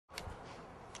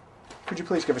Could you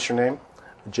please give us your name?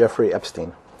 Jeffrey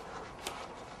Epstein.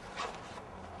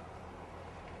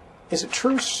 Is it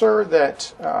true, sir,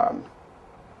 that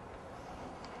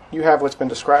you have what's been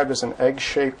described as an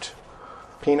egg-shaped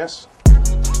penis?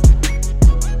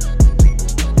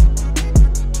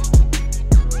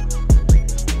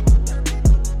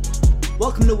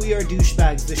 Welcome to We Are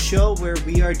Douchebags, the show where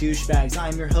we are douchebags.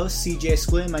 I'm your host, CJ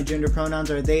Squid. My gender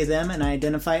pronouns are they, them, and I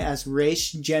identify as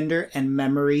race, gender, and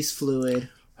memories fluid.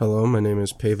 Hello, my name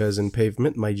is Pavez in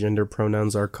Pavement. My gender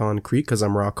pronouns are concrete because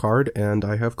I'm rock hard, and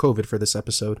I have COVID for this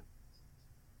episode.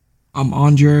 I'm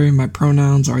Andre, my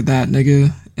pronouns are that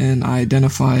nigga, and I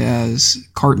identify as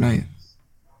Cart Knight.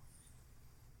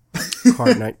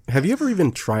 Cart Night. Have you ever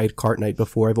even tried Cart Night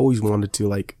before? I've always wanted to,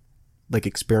 like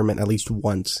experiment at least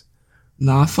once.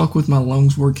 Nah, I fuck with my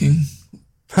lungs working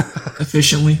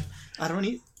efficiently. I don't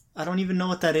even know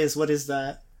what that is. What is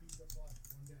that?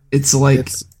 It's like...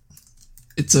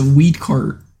 It's a weed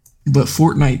cart, but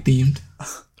Fortnite themed.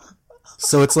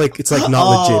 So it's like not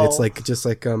legit. It's like just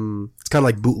like it's kind of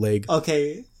like bootleg.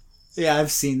 Okay, yeah, I've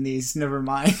seen these. Never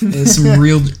mind. And some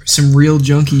real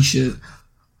junky shit.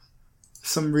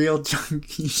 Some real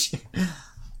junky shit.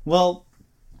 Well,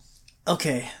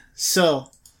 okay.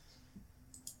 So,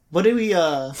 what do we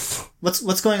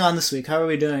what's going on this week? How are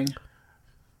we doing?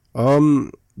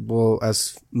 Well,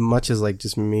 as much as like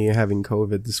just me having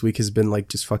COVID, this week has been like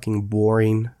just fucking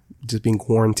boring. Just being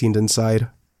quarantined inside.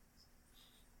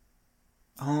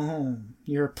 Oh,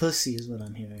 you're a pussy is what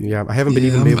I'm hearing. Yeah, I haven't been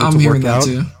able to work out.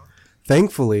 Too.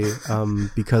 Thankfully,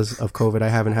 because of COVID, I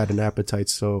haven't had an appetite.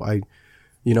 So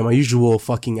my usual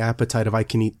fucking appetite if I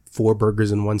can eat 4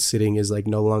 burgers in one sitting is like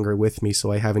no longer with me.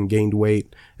 So I haven't gained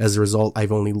weight. As a result,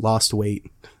 I've only lost weight.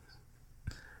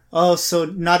 Oh, so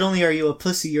not only are you a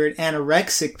pussy, you're an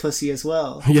anorexic pussy as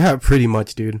well. Yeah, pretty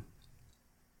much, dude.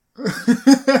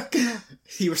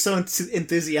 You were so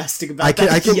enthusiastic about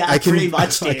that. Pretty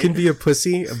much, dude. I can be a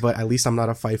pussy, but at least I'm not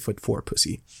a 5'4"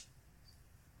 pussy.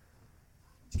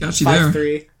 Got you there.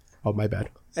 5'3". Oh, my bad.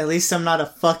 At least I'm not a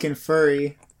fucking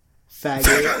furry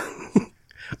faggot.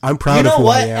 I'm proud of who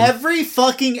I am. You know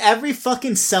what? Every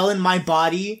fucking cell in my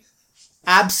body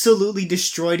absolutely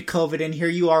destroyed COVID, and here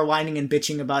you are whining and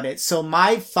bitching about it. So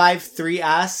my 5'3"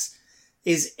 ass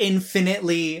is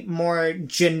infinitely more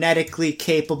genetically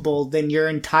capable than your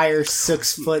entire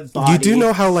 6-foot body. You do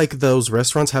know how like those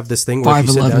restaurants have this thing where if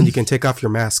you sit down you can take off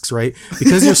your masks, right?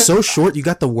 Because you're so short, you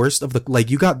got the worst of the, like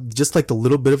you got just like the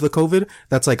little bit of the COVID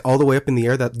that's like all the way up in the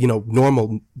air that,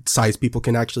 normal size people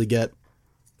can actually get.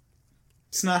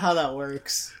 It's not how that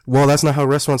works. Well, that's not how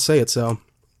restaurants say it, so.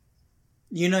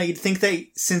 You'd think that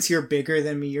since you're bigger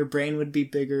than me, your brain would be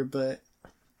bigger, but I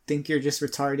think you're just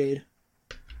retarded.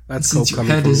 That's since your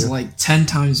head is like 10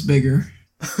 times bigger.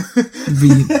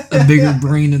 Be a bigger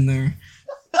brain in there.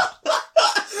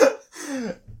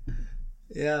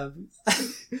 Yeah.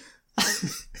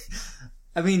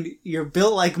 I mean, you're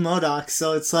built like MODOK,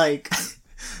 so it's like...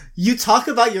 You talk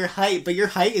about your height, but your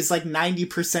height is like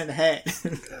 90% head.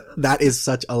 That is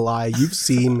such a lie. You've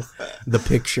seen the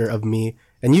picture of me.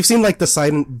 And you've seen like the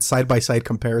side-by-side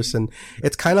comparison.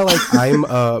 It's kind of like I'm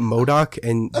MODOK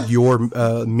and you're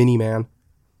Mini-Man.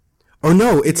 Or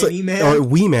no, it's Mini-Man? Or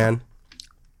Wee-Man.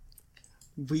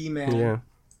 Wee-Man. Yeah.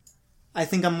 I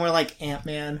think I'm more like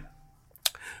Ant-Man.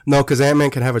 No, because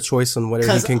Ant-Man can have a choice on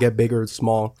whether he can get big or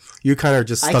small. You kind of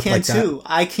just stuck like that.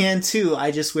 I can too. I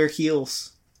just wear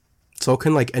heels. So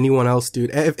can like anyone else,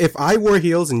 dude. If I wore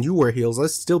heels and you wear heels,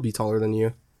 I'd still be taller than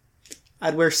you.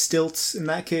 I'd wear stilts in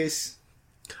that case.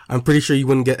 I'm pretty sure you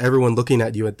wouldn't get everyone looking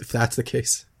at you if that's the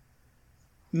case.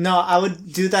 No, I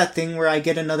would do that thing where I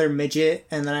get another midget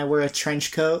and then I wear a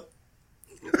trench coat.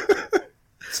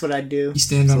 That's what I'd do. You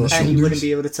stand on the shoulders. And you wouldn't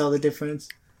be able to tell the difference.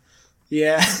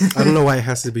 Yeah. I don't know why it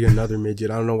has to be another midget.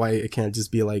 I don't know why it can't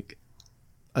just be like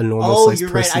a normal sized person. Oh,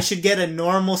 you're right. I should get a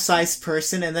normal sized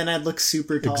person and then I'd look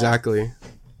super tall. Exactly.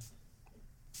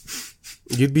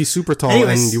 You'd be super tall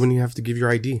and you wouldn't have to give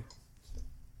your ID.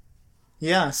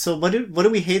 Yeah, so what do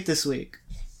we hate this week?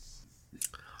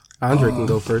 Andre can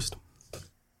go first.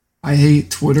 I hate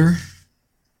Twitter.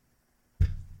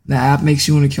 The app makes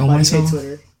you want to kill myself. Why do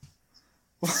you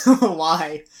hate Twitter?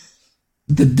 Why?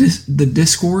 The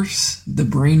discourse, the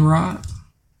brain rot,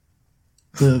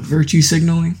 the virtue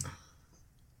signaling,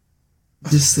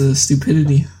 just the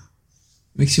stupidity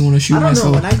makes you want to shoot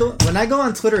myself. I don't know. When I go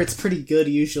on Twitter, it's pretty good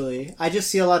usually. I just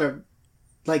see a lot of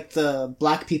like the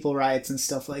black people riots and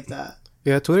stuff like that.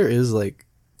 Yeah, Twitter is like...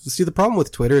 See, the problem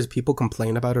with Twitter is people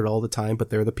complain about it all the time, but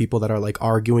they're the people that are like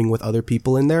arguing with other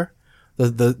people in there.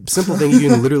 The simple thing you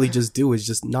can literally just do is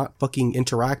just not fucking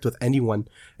interact with anyone.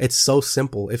 It's so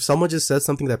simple. If someone just says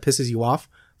something that pisses you off,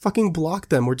 fucking block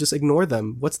them or just ignore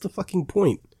them. What's the fucking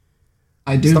point?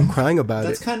 I do. Stop crying about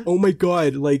That's it. Oh my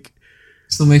god, like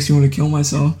Still makes me want to kill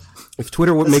myself. if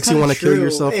Twitter makes you want to kill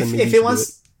yourself, then maybe if it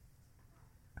wants.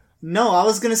 No, I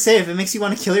was gonna say if it makes you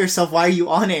want to kill yourself, why are you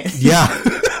on it? Yeah.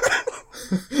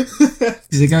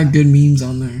 They got good memes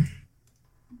on there.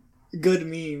 Good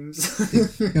memes.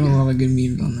 Got a lot of good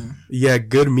memes on there. Yeah,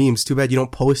 good memes. Too bad you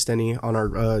don't post any on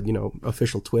our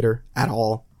official Twitter at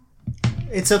all.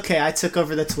 It's okay. I took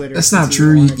over the Twitter. That's not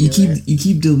true. You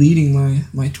keep deleting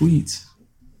my tweets.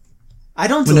 I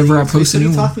don't. Whenever I post a new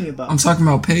one. Talking about? I'm talking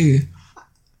about pay.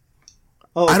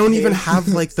 Oh, I don't even have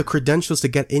like the credentials to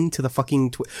get into the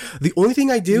fucking The only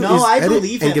thing I do is I edit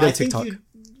believe and him. get on I think TikTok.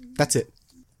 That's it.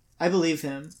 I believe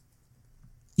him.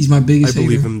 He's my biggest I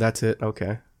believe hater. him. That's it.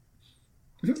 Okay.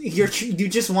 You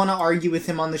just want to argue with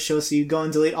him on the show, so you go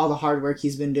and delete all the hard work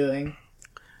he's been doing.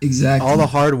 Exactly. All the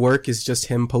hard work is just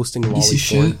him posting Piece lolly of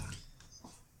shit.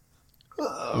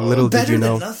 Little did you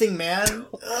know. Better than nothing, man.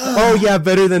 Oh yeah,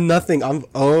 better than nothing.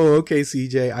 Okay,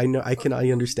 CJ. I know.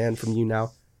 I understand from you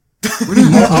now.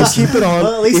 I'll keep it on.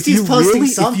 Well, at least if he's you posting really,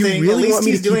 something. If you really At least want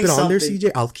me to he's keep doing it on there, something.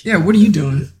 CJ, I'll keep. Yeah, what are you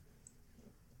doing?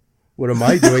 What am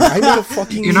I doing? I made a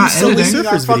fucking You're not Subway editing.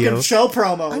 Our Surfers fucking video. show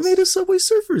promos. I made a Subway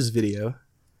Surfers video.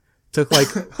 Took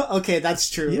like Okay, that's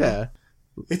true. yeah.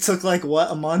 It took like what,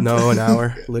 a month? No, an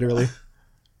hour, literally.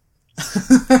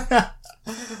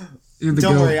 You're the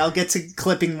Don't goat. worry, I'll get to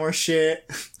clipping more shit.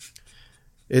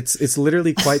 It's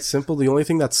literally quite simple. The only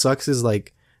thing that sucks is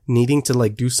like needing to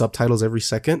like do subtitles every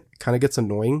second. Kind of gets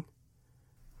annoying.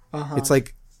 Uh-huh. It's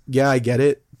like, yeah, I get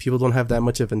it. People don't have that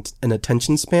much of an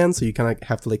attention span, so you kind of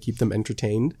have to like keep them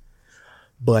entertained.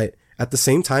 But at the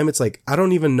same time, it's like I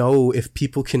don't even know if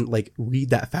people can like read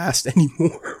that fast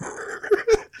anymore.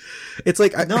 It's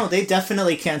like No, they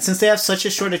definitely can. Since they have such a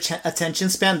short attention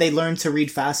span, they learn to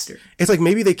read faster. it's like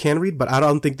maybe they can read, but I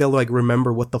don't think they'll like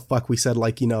remember what the fuck we said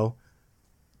like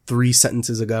 3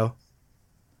 sentences ago.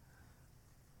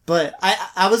 But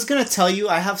I was gonna tell you,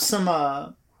 I have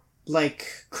some like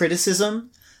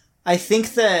criticism. I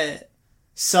think that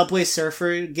Subway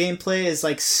Surfer gameplay is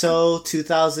like so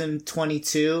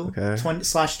 2022 Okay.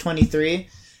 /23.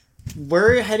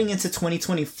 We're heading into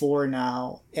 2024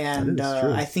 now, and That is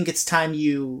true. I think it's time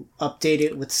you update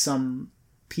it with some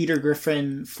Peter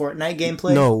Griffin Fortnite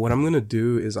gameplay. No, what I'm gonna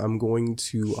do is I'm going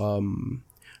to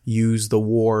use the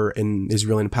war in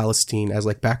Israel and Palestine as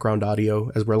like background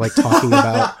audio as we're like talking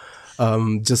about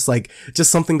just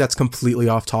something that's completely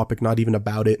off topic, not even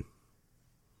about it.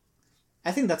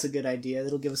 I think that's a good idea.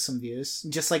 It'll give us some views.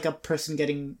 Just like a person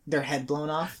getting their head blown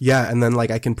off. Yeah, and then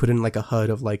like I can put in like a HUD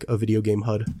of like a video game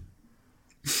HUD.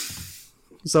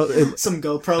 So Some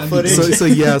GoPro footage.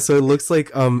 so it looks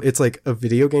like it's like a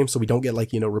video game, so we don't get like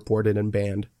reported and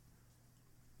banned.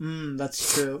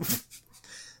 That's true.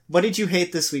 What did you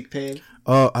hate this week, Paige?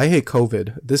 I hate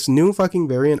COVID. This new fucking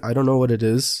variant, I don't know what it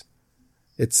is.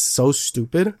 It's so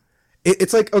stupid.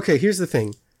 It's like, okay, here's the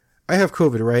thing. I have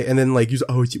COVID, right? And then like you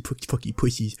fucking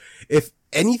pussies. If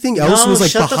anything else was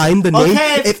like behind the name,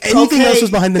 if anything else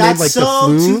was behind the name, like the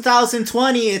flu.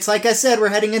 2020. It's like I said, we're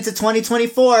heading into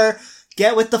 2024.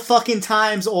 Get with the fucking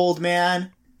times, old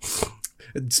man.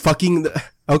 It's fucking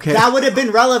okay. That would have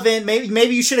been relevant.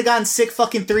 Maybe you should have gotten sick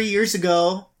fucking 3 years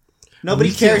ago.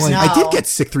 Nobody cares now. I did get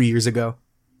sick 3 years ago.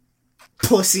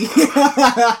 Pussy.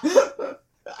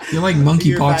 You're like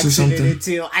monkeypox or something.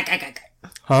 Too.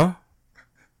 Huh?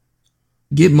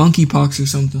 Get monkeypox or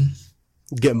something.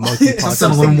 Get monkeypox.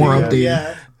 Something a little more updated.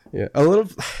 Yeah. Yeah, a little.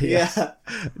 Yeah.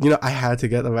 I had to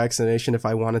get the vaccination if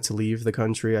I wanted to leave the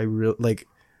country.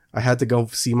 I had to go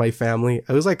see my family.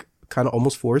 I was like kind of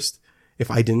almost forced.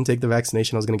 If I didn't take the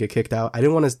vaccination, I was gonna get kicked out. I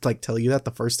didn't want to like tell you that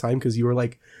the first time because you were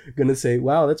like gonna say,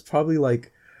 "Wow, that's probably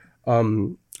like a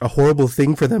horrible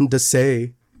thing for them to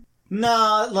say."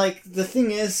 Nah, like the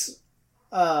thing is,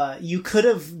 you could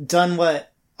have done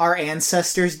what our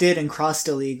ancestors did and crossed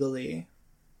illegally.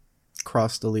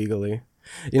 Crossed illegally.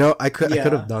 I could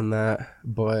have done that,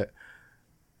 but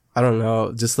I don't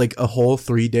know, just like a whole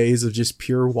 3 days of just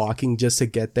pure walking just to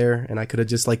get there, and I could have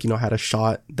just like had a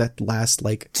shot that lasts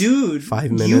like Dude,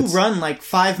 5 minutes. You run like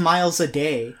 5 miles a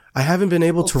day. I haven't been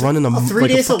able to run in a 3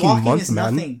 like a days of fucking walking month, is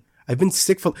man. nothing. I've been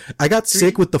sick I got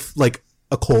sick with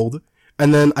a cold,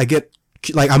 and then I get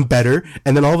like I'm better,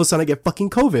 and then all of a sudden I get fucking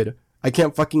COVID. I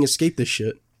can't fucking escape this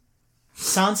shit.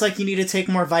 Sounds like you need to take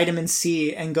more vitamin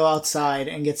C and go outside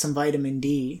and get some vitamin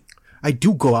D. I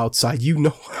do go outside. I go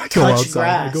Touch outside.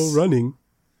 grass. I go running.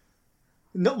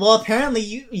 No, well,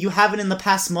 apparently you haven't in the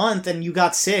past month and you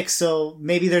got sick, so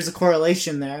maybe there's a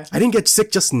correlation there. I didn't get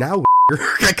sick just now.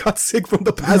 I got sick from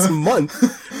the past month.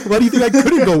 Why do you think I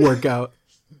couldn't go work out?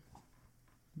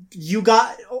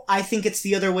 I think it's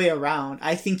the other way around.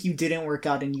 I think you didn't work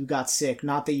out and you got sick,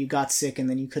 not that you got sick and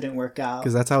then you couldn't work out.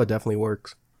 Because that's how it definitely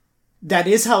works. That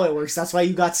is how it works. That's why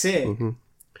you got sick. Mm-hmm.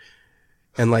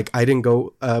 And like, I didn't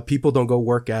go, people don't go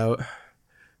work out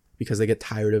because they get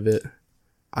tired of it.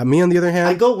 Me, on the other hand,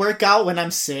 I go work out when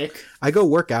I'm sick. I go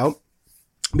work out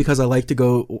because I like to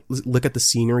go look at the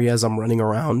scenery as I'm running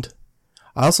around.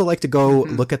 I also like to go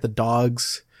look at the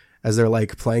dogs as they're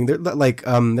like playing. They're like,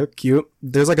 they're cute.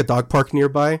 There's like a dog park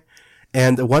nearby.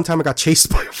 And one time I got chased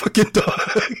by a fucking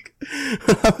dog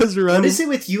when I was running. What is it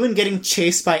with you and getting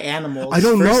chased by animals? I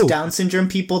don't First know. Down syndrome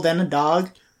people, then a dog?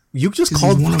 You just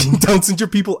called fucking Down syndrome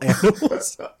people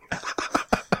animals?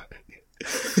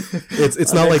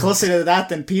 It's not like closer to that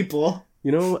than people.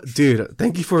 You know, dude,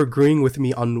 thank you for agreeing with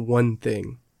me on one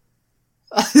thing.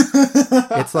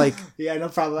 It's like, yeah, no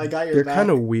problem. I got your they're back. kind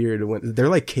of weird when they're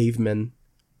like cavemen,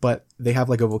 but they have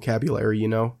like a vocabulary, you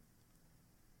know?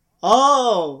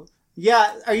 Oh,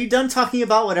 yeah. Are you done talking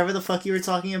about whatever the fuck you were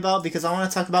talking about? Because I want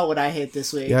to talk about what I hate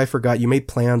this week. Yeah, I forgot. You made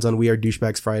plans on We Are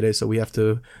Douchebags Friday, so we have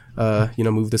to,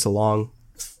 move this along.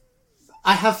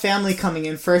 I have family coming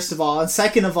in, first of all. And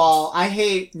second of all, I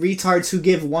hate retards who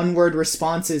give one-word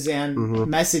responses and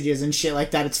messages and shit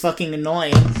like that. It's fucking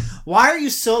annoying. Why are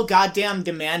you so goddamn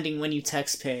demanding when you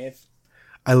text, Pave?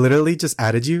 I literally just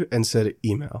added you and said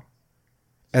email.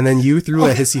 And then you threw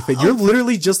a hissy fit. You're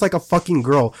literally just like a fucking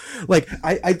girl. Like,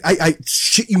 I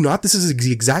shit you not, this is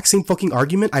the exact same fucking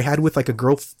argument I had with like a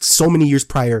girl so many years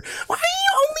prior. Why are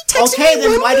you only texting me? Okay,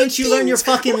 then why didn't you learn your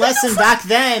fucking lesson back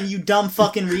then, you dumb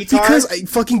fucking retard? Because I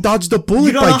fucking dodged a bullet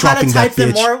you don't by know how dropping to that type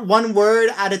them bitch. one word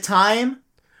at a time?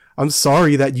 I'm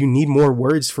sorry that you need more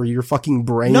words for your fucking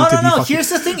brain No, to be fucking... Here's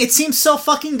the thing. It seems so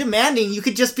fucking demanding. You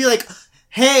could just be like,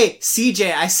 hey,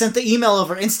 CJ, I sent the email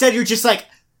over. Instead, you're just like,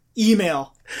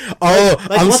 email. Oh,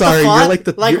 like, I'm sorry. You're like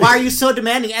the... Like, why are you so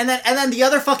demanding? And then the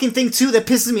other fucking thing, too, that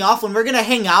pisses me off, when we're gonna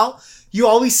hang out, you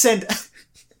always send...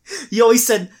 you always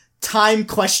send time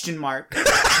question mark.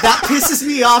 That pisses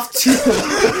me off, too.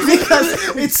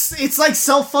 Because it's like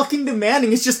so fucking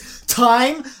demanding. It's just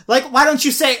time. Like, why don't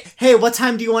you say, hey, what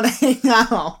time do you want to hang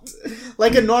out?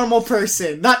 Like a normal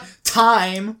person. Not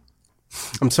time.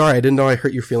 I'm sorry. I didn't know I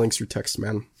hurt your feelings through text,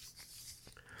 man.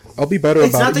 I'll be better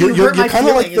It's about not it. that you hurt my kind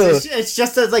of like feelings. the... It's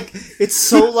just that, like, it's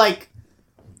so, like,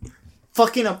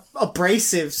 fucking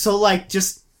abrasive. So, like,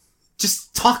 just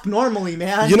talk normally,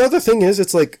 man. You know, the thing is,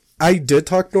 it's like, I did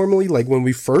talk normally, like, when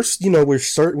we first,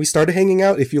 we started hanging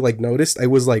out, if you, like, noticed, I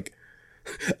was, like,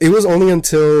 it was only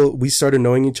until we started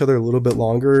knowing each other a little bit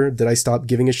longer that I stopped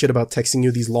giving a shit about texting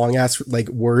you these long-ass, like,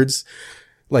 words.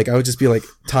 Like, I would just be like,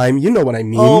 time, you know what I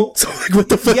mean. Oh, so, like, what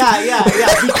the fuck? Yeah,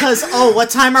 because,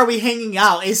 what time are we hanging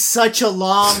out is such a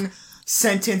long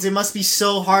sentence. It must be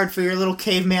so hard for your little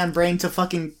caveman brain to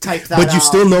fucking type that out. But you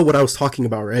still know what I was talking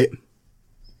about, right?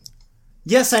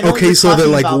 Yes, I know. Okay, so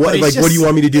then, like, what do you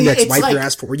want me to do next? Wipe like, your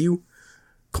ass for you?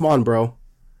 Come on, bro.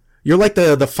 You're like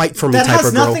the fight for me type of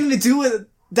girl.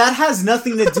 That has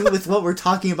nothing to do with what we're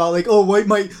talking about. Like,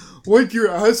 wipe your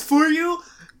ass for you?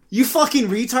 You fucking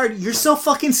retard. You're so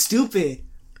fucking stupid.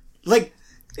 Like,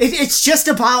 it's just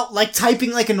about, like,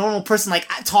 typing like a normal person, like,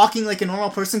 talking like a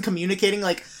normal person, communicating,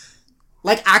 like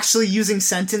actually using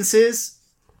sentences.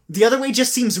 The other way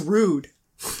just seems rude.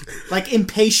 Like,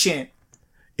 impatient.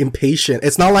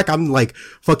 It's not like I'm, like,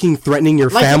 fucking threatening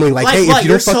your family. Like, hey, if you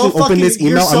don't fucking open this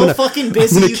email, I'm gonna... You're so fucking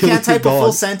busy you can't type a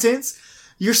full sentence?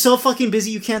 You're so fucking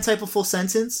busy you can't type a full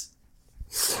sentence?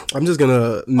 I'm just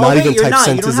gonna not even type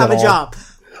sentences at all. You don't have a job.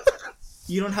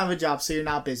 You don't have a job, so you're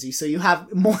not busy. So you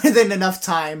have more than enough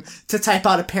time to type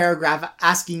out a paragraph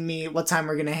asking me what time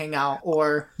we're gonna hang out,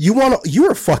 or...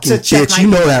 You're a fucking bitch, you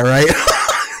know that, right?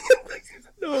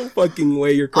 No fucking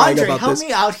way you're crying Andre, about help this.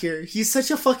 me out here. He's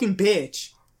such a fucking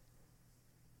bitch.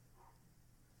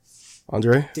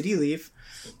 Andre? Did he leave?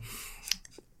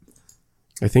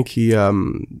 I think he,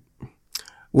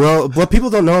 well, what people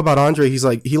don't know about Andre, he's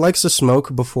like, he likes to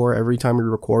smoke before every time we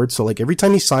record, so like every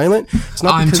time he's silent, it's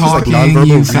not because he's like nonverbal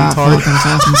you fat retard. fuck,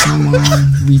 I'm talking so long,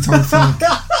 retard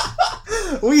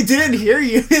fuck. We didn't hear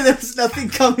you. There was nothing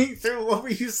coming through. What were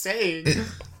you saying?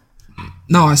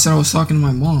 No, I said I was talking to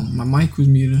my mom. My mic was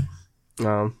muted.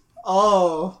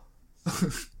 Oh.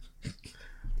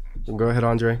 Go ahead,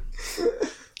 Andre.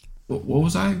 What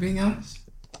was I being asked?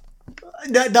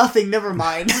 Nothing, never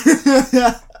mind.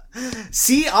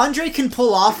 See, Andre can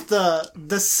pull off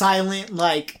the silent,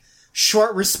 like,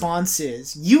 short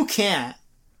responses. You can't.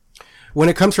 When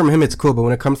it comes from him, it's cool, but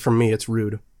when it comes from me, it's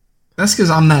rude. That's because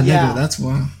I'm that nigga, that's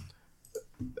why.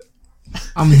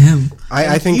 I'm him.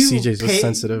 I think CJ's just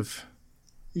sensitive.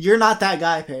 You're not that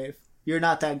guy, Pave. You're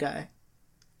not that guy.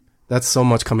 That's so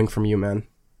much coming from you, man.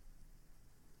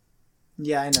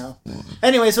 Yeah, I know.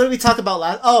 Anyways, what did we talk about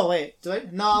last? Oh wait,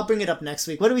 No, I'll bring it up next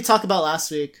week. What did we talk about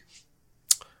last week?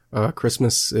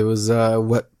 Christmas. It was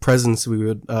what presents we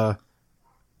would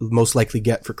most likely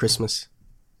get for Christmas.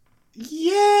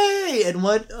 Yay! And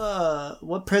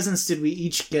what presents did we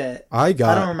each get? I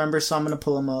don't remember, so I'm gonna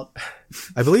pull them up.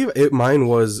 I believe mine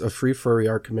was a free furry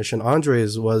art commission.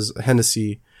 Andre's was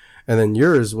Hennessy, and then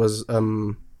yours was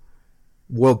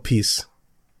World Peace.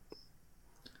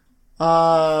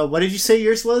 What did you say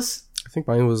yours was? I think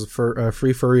mine was for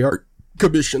free furry art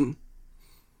commission.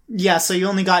 Yeah, so you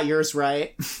only got yours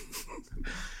right.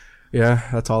 Yeah,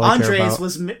 that's all I care about.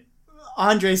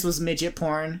 Andre's was midget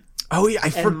porn. Oh yeah, I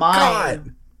forgot.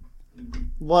 Mine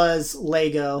was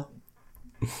Lego.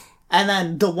 And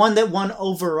then the one that won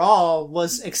overall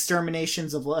was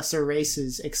Exterminations of Lesser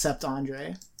Races, except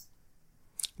Andre.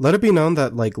 Let it be known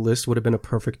that like list would have been a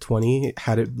perfect 20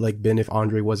 had it like been if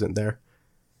Andre wasn't there.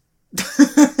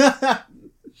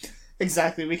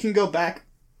 Exactly. We can go back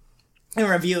and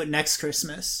review it next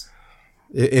Christmas.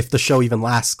 If the show even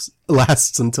lasts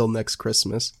until next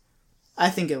Christmas. I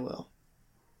think it will.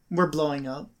 We're blowing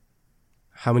up.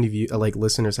 How many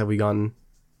listeners have we gotten?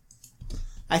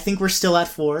 I think we're still at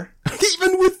 4.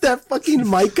 Even with that fucking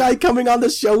Mike guy coming on the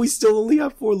show, we still only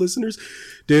have 4 listeners.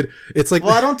 Dude, it's like...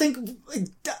 Well, I don't think...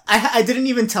 I didn't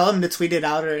even tell him to tweet it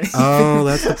out or anything. Oh,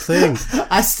 that's the thing.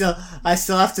 I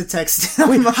still have to text him.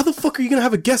 Wait, how the fuck are you gonna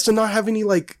have a guest and not have any,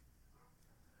 like...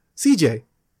 CJ,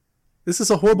 this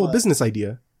is a horrible business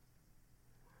idea.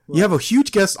 What? You have a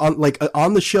huge guest on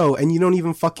the show and you don't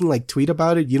even fucking, like, tweet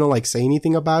about it. You don't, like, say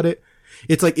anything about it.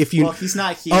 It's like if you... Well, he's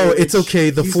not here. Oh, it's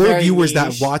okay. The 4 viewers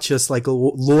that watch us, like,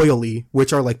 loyally,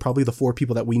 which are, like, probably the 4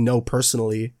 people that we know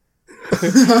personally,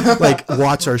 like,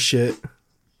 watch our shit.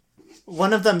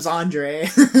 One of them's Andre.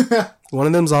 One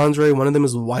of them's Andre. One of them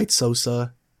is White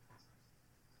Sosa.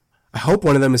 I hope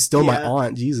one of them is still my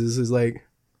aunt. Jesus, is like...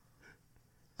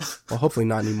 Well, hopefully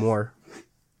not anymore.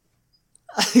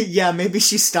 Yeah, maybe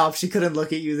she stopped. She couldn't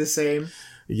look at you the same.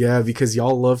 Yeah, because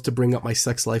y'all love to bring up my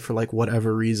sex life for, like,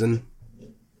 whatever reason.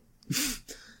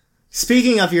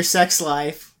 Speaking of your sex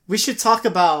life, we should talk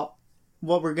about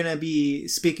what we're going to be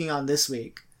speaking on this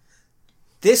week.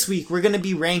 This week, we're going to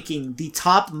be ranking the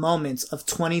top moments of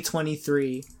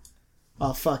 2023.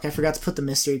 Oh, fuck. I forgot to put the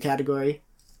mystery category.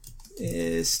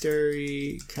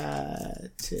 Mystery category.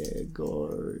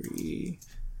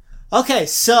 Okay,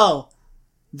 so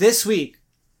this week,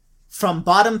 from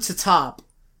bottom to top,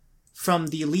 from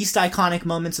the least iconic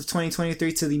moments of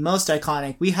 2023 to the most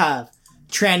iconic, we have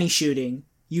tranny shooting,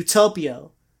 Utopia,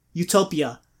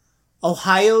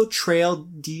 Ohio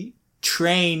train.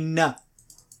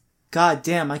 God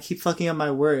damn, I keep fucking up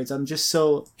my words. I'm just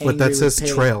so angry. But that says with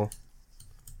pain. trail.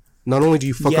 Not only do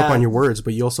you fuck up on your words,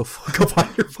 but you also fuck up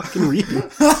on your fucking reading.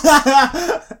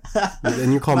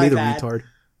 And you call me the retard.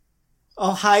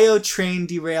 Ohio train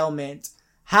derailment.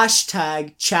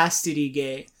 Hashtag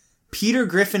chastitygate. Peter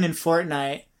Griffin in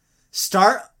Fortnite.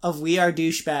 Start of We Are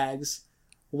Douchebags.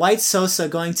 White Sosa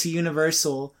going to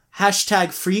Universal.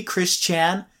 Hashtag Free Chris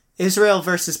Chan. Israel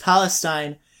versus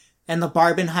Palestine. And the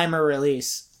Barbenheimer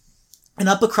release. And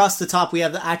up across the top, we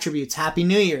have the attributes. Happy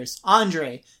New Year's.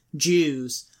 Andre.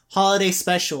 Jews. Holiday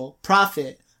Special.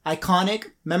 Profit.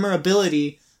 Iconic.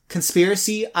 Memorability.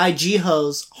 Conspiracy. IG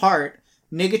Hose. Heart.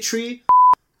 Niggatry.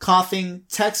 Coughing.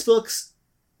 Textbooks.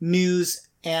 News.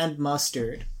 And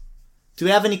mustard. Do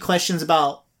we have any questions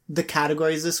about the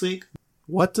categories this week?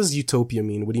 What does utopia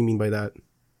mean? What do you mean by that?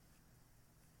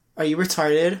 Are you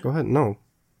retarded? Go ahead. No.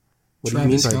 What do you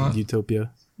mean by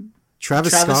utopia?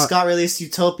 Travis Scott released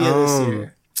Utopia this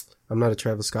year. I'm not a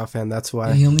Travis Scott fan. That's why.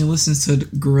 Yeah, he only listens to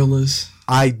Gorillaz.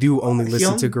 I do only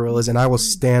listen to Gorillaz, and I will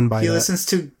stand by that. He listens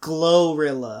to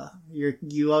Glorilla.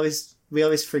 We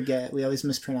always forget. We always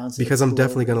mispronounce it. Because I'm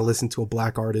definitely going to listen to a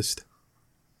black artist.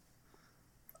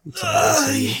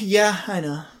 Yeah, I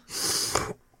know.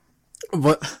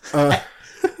 But,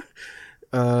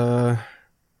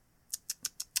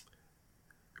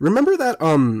 remember that,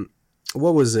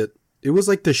 what was it? It was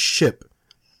like the ship.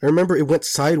 I remember it went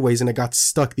sideways and it got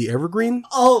stuck. The Evergreen?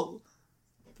 Oh!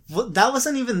 That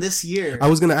wasn't even this year. I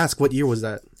was going to ask, what year was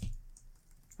that?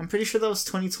 I'm pretty sure that was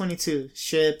 2022.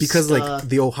 Ships. Because, like,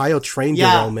 the Ohio train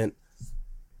derailment,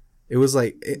 it was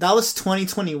like... that was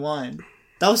 2021.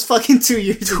 That was fucking 2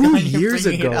 years ago. 2 years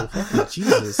ago.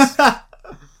 Jesus.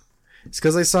 It's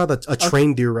because I saw a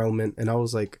train derailment and I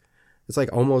was like, it's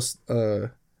like almost,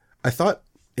 I thought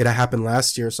it had happened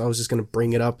last year, so I was just going to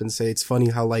bring it up and say it's funny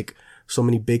how, like, so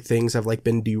many big things have, like,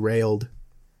 been derailed.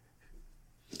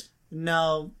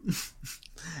 No.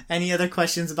 Any other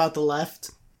questions about the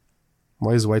left?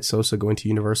 Why is White Sosa going to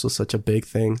Universal such a big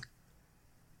thing?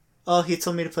 Oh, he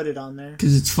told me to put it on there.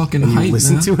 Because it's fucking And hype, you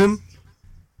listen man. to him?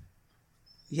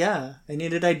 Yeah, I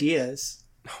needed ideas.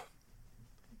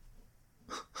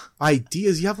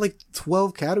 Ideas? You have like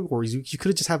 12 categories. You could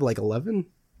have just had like 11.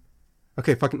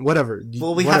 Okay, fucking whatever.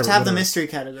 Well, we have to have the mystery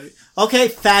category. Okay,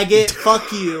 faggot,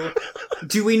 fuck you.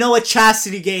 Do we know what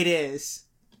Chastity Gate is?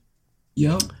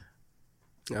 Yep.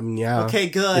 I mean, yeah. Okay,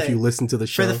 good. If you listen to the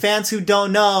show. For the fans who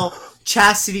don't know,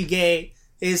 Chastity Gate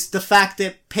is the fact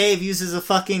that Pave uses a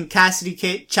fucking chastity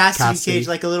cage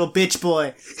like a little bitch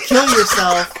boy. Kill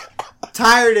yourself.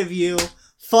 Tired of you.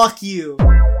 Fuck you.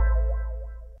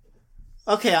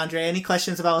 Okay, Andre, any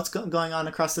questions about what's going on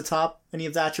across the top? Any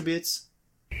of the attributes?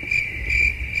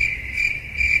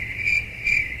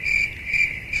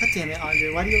 God damn it,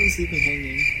 Andre. Why do you always leave me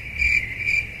hanging?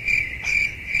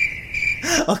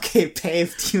 Okay,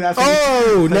 Pave, do you have any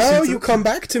Oh, now questions? you come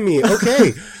back to me.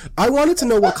 Okay. I wanted to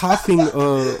know what coughing,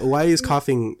 why is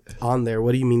coughing on there?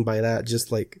 What do you mean by that?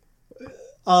 Just like...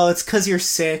 Oh, it's because you're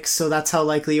sick, so that's how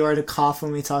likely you are to cough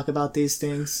when we talk about these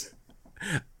things.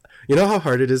 You know how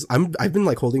hard it is? I've been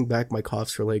like holding back my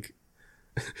coughs for like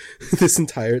this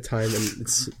entire time, and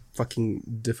it's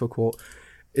fucking difficult.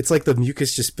 It's like the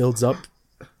mucus just builds up,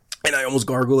 and I almost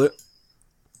gargle it.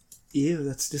 Ew,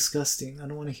 that's disgusting. I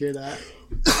don't want to hear that.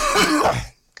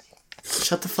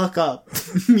 Shut the fuck up.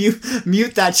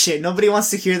 mute that shit. Nobody wants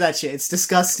to hear that shit. It's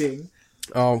disgusting.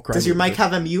 Oh, crap. Does your mic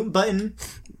have a mute button?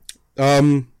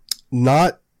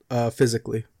 Not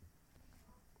physically.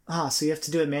 Ah, so you have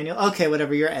to do it manual. Okay,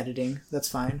 whatever. You're editing. That's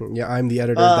fine. Yeah, I'm the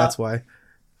editor. That's why.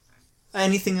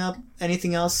 Anything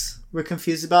else we're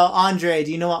confused about? Andre,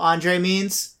 do you know what Andre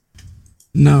means?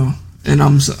 No. And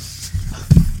I'm so...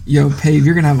 Yo, Pave,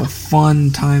 you're gonna have a fun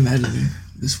time editing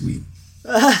this week.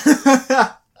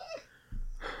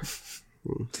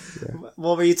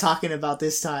 What were you talking about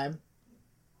this time?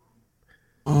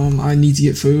 I need to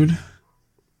get food.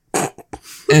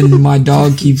 And my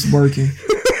dog keeps barking.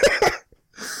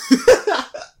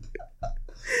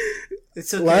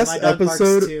 It's okay. Last my dog barks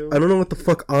episode, too. I don't know what the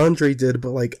fuck Andre did, but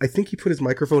like I think he put his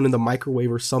microphone in the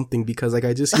microwave or something, because like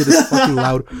I just hear this fucking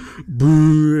loud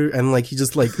brrr, and like he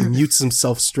just like mutes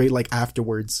himself straight like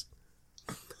afterwards.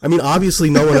 I mean, obviously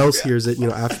no one else hears it, you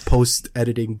know, after post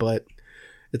editing, but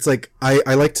it's like I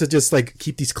like to just like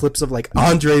keep these clips of like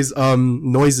Andre's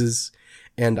noises,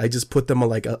 and I just put them on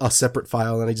like a separate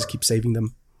file, and I just keep saving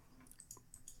them.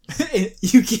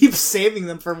 You keep saving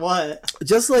them for what?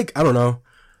 Just like, I don't know,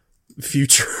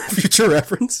 future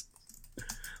reference.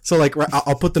 So like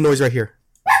I'll put the noise right here.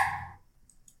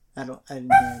 I didn't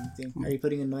hear anything. Are you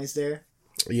putting a noise there?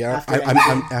 Yeah, After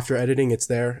I'm after editing, it's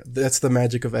there. That's the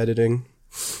magic of editing.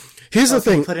 Here's the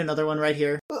thing. Put another one right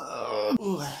here.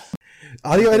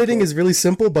 Audio editing is really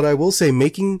simple, but I will say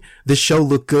making the show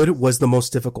look good was the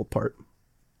most difficult part.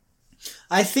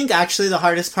 I think actually the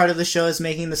hardest part of the show is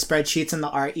making the spreadsheets and the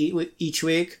art each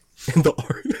week. And the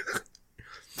art.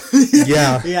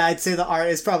 Yeah. Yeah, I'd say the art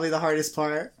is probably the hardest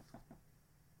part.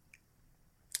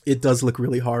 It does look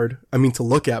really hard. I mean, to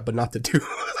look at, but not to do.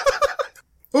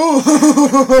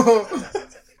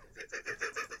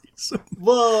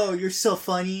 Whoa, you're so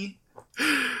funny.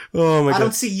 Oh my god. I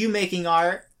don't see you making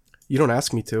art. You don't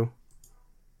ask me to.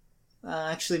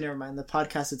 Actually, never mind. The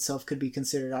podcast itself could be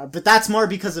considered art, but that's more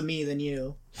because of me than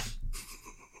you.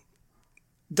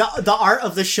 The art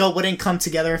of the show wouldn't come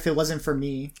together if it wasn't for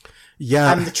me.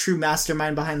 Yeah. I'm the true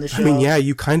mastermind behind the show. I mean, yeah,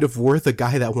 you kind of were the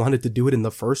guy that wanted to do it in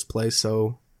the first place,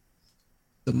 so...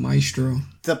 The maestro.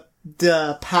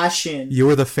 The passion. You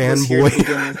were the was here to fanboy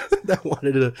begin with.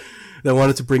 that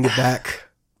wanted to bring it back.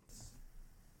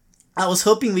 I was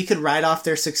hoping we could ride off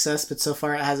their success, but so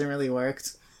far it hasn't really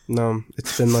worked. No,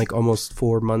 it's been like almost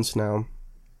 4 months now.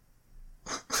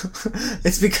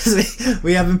 It's because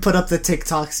we haven't put up the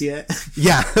TikToks yet.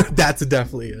 Yeah, that's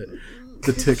definitely it.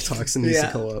 The TikToks needs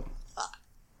to go up.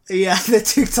 Yeah, the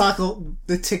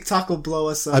TikTok will blow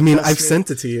us up. I mean, trust I've me.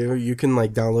 sent it to you. You can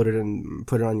like download it and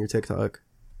put it on your TikTok.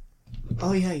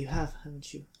 Oh yeah, you have,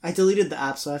 haven't you? I deleted the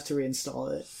app, so I have to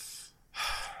reinstall it.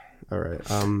 All right.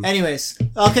 Anyways,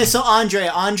 okay, so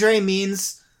Andre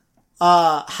means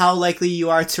how likely you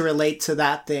are to relate to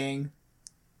that thing.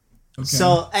 Okay.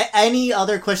 So, any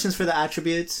other questions for the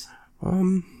attributes?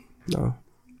 No,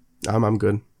 I'm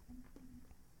good.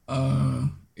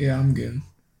 Yeah, I'm good.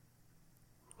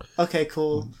 Okay,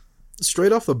 cool.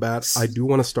 Straight off the bat, I do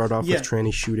want to start off Yeah. with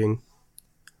tranny shooting.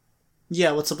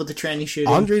 Yeah, what's up with the tranny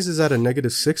shooting? Andres is at a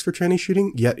 -6 for tranny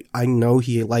shooting, yet I know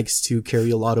he likes to carry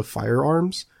a lot of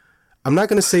firearms. I'm not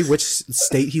going to say which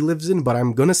state he lives in, but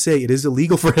I'm going to say it is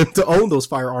illegal for him to own those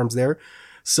firearms there.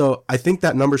 So I think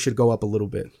that number should go up a little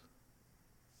bit.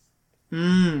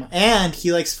 And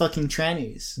he likes fucking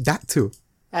trannies, That too.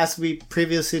 as we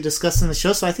previously discussed in the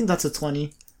show, so I think that's a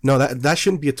 20. No, that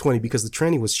shouldn't be a 20 because the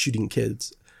tranny was shooting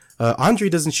kids. Andre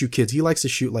doesn't shoot kids. He likes to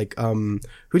shoot like who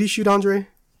do you shoot, Andre?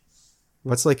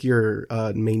 What's like your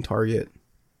main target?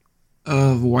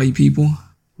 Of white people.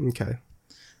 Okay.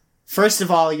 First of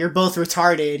all, you're both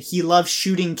retarded. He loves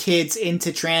shooting kids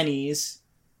into trannies.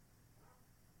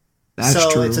 That's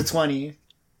so true. it's a 20.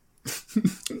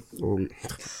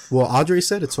 Well, Andre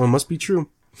said it, so it must be true.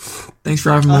 Thanks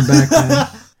for having my back,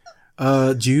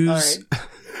 man. Jews. Alright.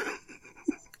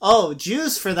 Oh,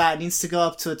 Jews for that needs to go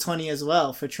up to a 20 as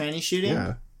well for tranny shooting.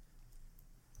 Yeah.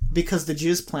 Because the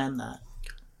Jews planned that.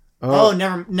 Oh,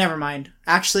 never mind.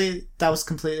 Actually, that was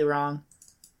completely wrong.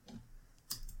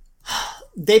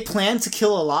 They planned to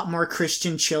kill a lot more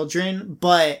Christian children,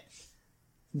 but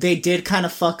they did kind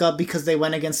of fuck up because they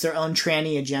went against their own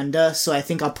tranny agenda, so I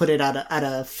think I'll put it at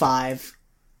a 5.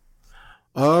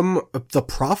 The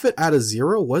profit at a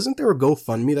 0, wasn't there a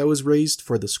GoFundMe that was raised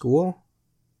for the school?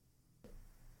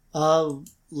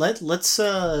 Let's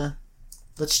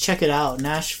check it out.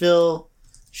 Nashville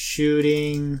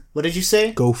shooting. What did you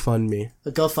say? GoFundMe.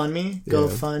 A GoFundMe? Yeah.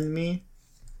 GoFundMe.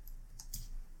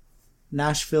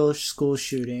 Nashville school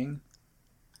shooting.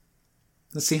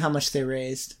 Let's see how much they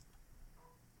raised.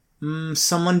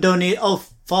 Someone donate. Oh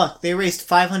fuck! They raised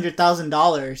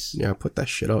 $500,000. Yeah, put that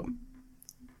shit up.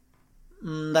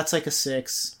 That's like a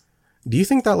 6. Do you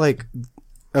think that like?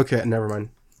 Okay, never mind.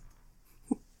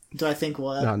 Do I think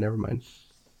what? No, never mind.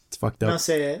 It's fucked up. No,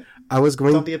 say it. I was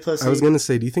going. Don't be a pussy. I was gonna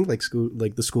say, do you think like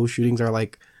the school shootings are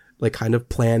like kind of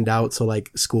planned out so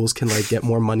like schools can like get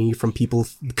more money from people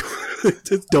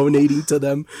donating to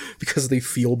them because they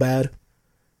feel bad?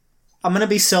 I'm gonna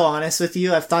be so honest with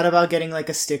you. I've thought about getting like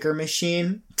a sticker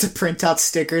machine to print out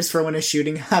stickers for when a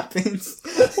shooting happens,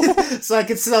 so I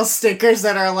could sell stickers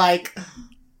that are like,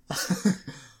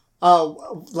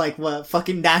 like what?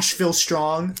 Fucking Nashville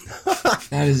strong.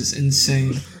 That is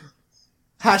insane.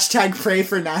 Hashtag pray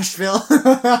for Nashville.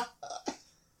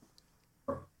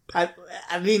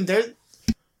 I mean,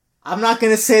 I'm not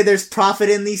gonna say there's profit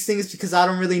in these things because I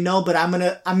don't really know, but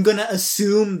I'm gonna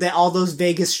assume that all those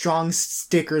Vegas strong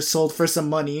stickers sold for some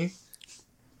money.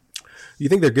 You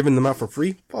think they're giving them out for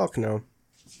free? Fuck no.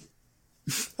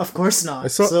 Of course not. I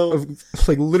saw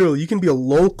like literally, you can be a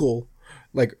local,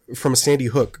 like from Sandy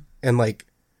Hook, and like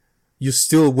you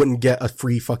still wouldn't get a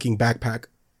free fucking backpack.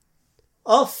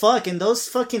 Oh fuck! And those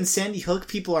fucking Sandy Hook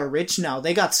people are rich now.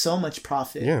 They got so much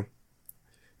profit. Yeah.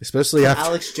 Especially after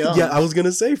Alex Jones. Yeah, I was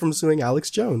gonna say from suing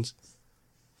Alex Jones.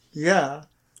 Yeah.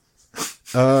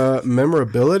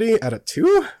 Memorability at a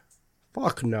 2?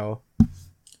 Fuck no.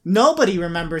 Nobody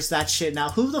remembers that shit now.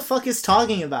 Who the fuck is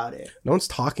talking about it? No one's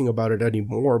talking about it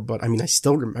anymore, but I mean, I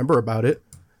still remember about it.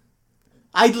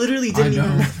 I literally didn't I even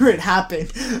know. remember it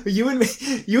happened. You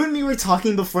and me were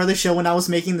talking before the show when I was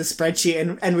making the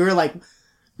spreadsheet, and we were like,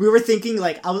 we were thinking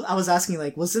like, I was asking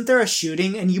like, wasn't there a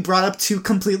shooting? And you brought up 2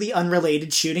 completely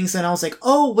unrelated shootings, and I was like,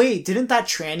 oh wait, didn't that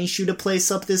tranny shoot a place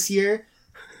up this year?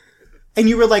 And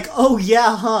you were like, oh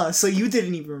yeah, huh? So you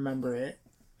didn't even remember it.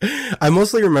 I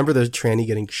mostly remember the tranny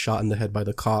getting shot in the head by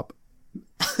the cop.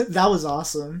 That was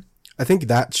awesome. I think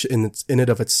that in it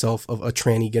of itself, of a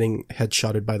tranny getting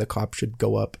headshotted by the cop should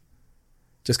go up.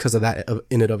 Just because of that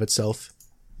in it of itself.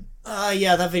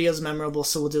 Yeah, that video's memorable,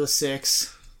 so we'll do a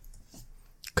 6.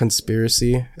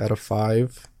 Conspiracy at a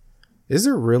 5. Is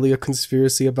there really a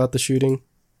conspiracy about the shooting?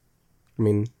 I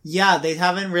mean... Yeah, they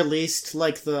haven't released,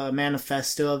 like, the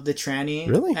manifesto of the tranny.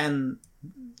 Really? And,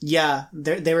 yeah,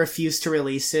 they refuse to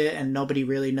release it, and nobody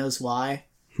really knows why.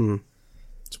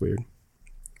 It's weird.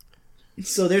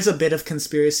 So there's a bit of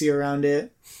conspiracy around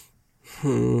it.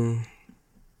 The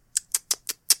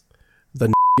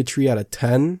tree at a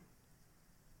 10?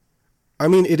 I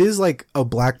mean, it is like a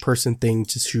black person thing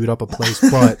to shoot up a place,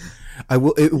 but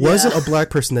it wasn't a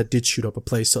black person that did shoot up a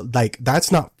place, so like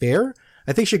that's not fair.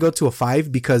 I think it should go to a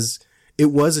 5 because it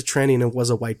was a tranny and it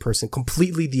was a white person,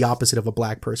 completely the opposite of a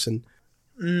black person.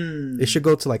 It should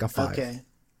go to like a 5. Okay.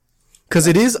 Because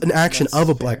it is an action That's of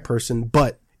a fair. black person,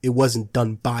 but it wasn't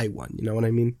done by one. You know what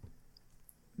I mean?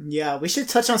 Yeah, we should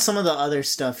touch on some of the other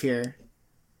stuff here.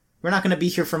 We're not going to be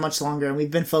here for much longer, and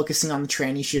we've been focusing on the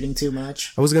tranny shooting too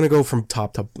much. I was gonna go from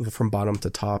bottom to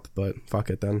top, but fuck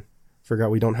it then.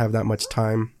 Forgot we don't have that much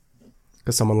time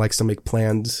because someone likes to make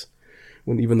plans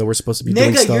when even though we're supposed to be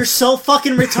doing Nigga, stuff. you're so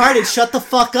fucking retarded. Shut the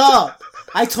fuck up.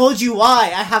 I told you why.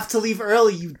 I have to leave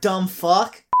early, you dumb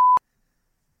fuck.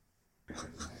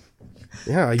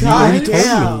 Yeah, you God already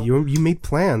damn. told me. You made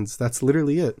plans. That's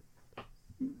literally it.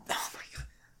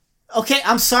 Okay,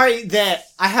 I'm sorry that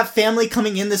I have family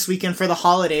coming in this weekend for the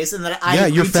holidays, and that I Yeah,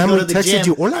 agreed your family to go to the texted gym.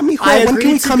 you, "Hola, mijo, I when can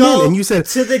agreed we to come go in?" And you said,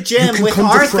 to the "You gym can with come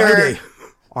to Arthur. Friday."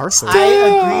 Arthur. I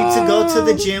agreed to go to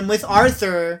the gym with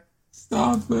Arthur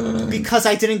Stop it. because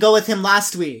I didn't go with him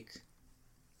last week.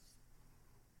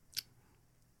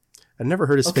 I never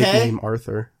heard his fake Okay. name,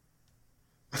 Arthur.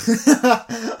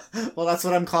 Well, that's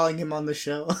what I'm calling him on the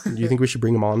show. Do you think we should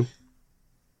bring him on?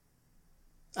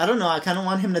 I don't know. I kind of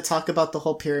want him to talk about the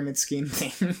whole pyramid scheme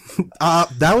thing.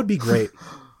 That would be great.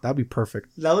 That would be perfect.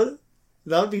 That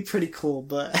would be pretty cool,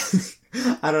 but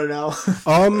I don't know.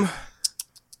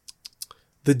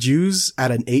 The Jews at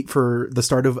an 8 for the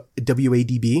start of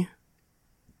WADB.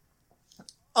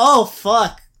 Oh,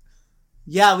 fuck.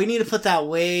 Yeah, we need to put that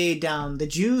way down. The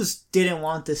Jews didn't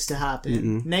want this to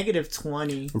happen.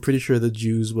 -20. I'm pretty sure the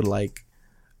Jews would like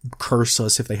curse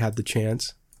us if they had the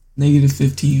chance.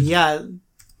 -15. Yeah.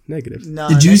 Negative. No,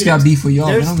 The Jews got beef with y'all.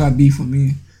 They There's- don't got beef with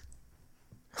me.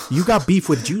 You got beef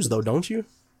with Jews though, don't you?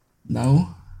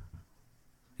 No.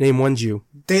 Name one Jew.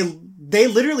 They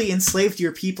literally enslaved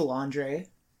your people, Andre.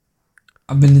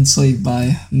 I've been enslaved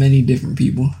by many different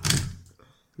people.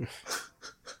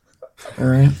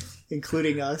 Alright.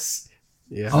 Including us.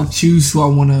 Yeah. I'll choose who I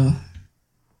want to...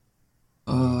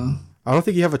 I don't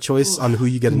think you have a choice on who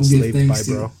you get We'll give enslaved by, thanks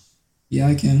to- bro. Yeah,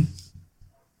 I can.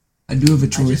 I do have a I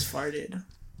choice. just farted.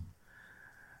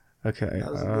 Okay.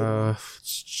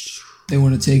 They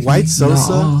want to take White me.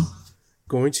 Sosa? Nuh-uh.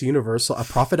 Going to Universal. A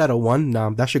profit at a 1? Nah,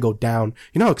 that should go down.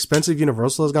 You know how expensive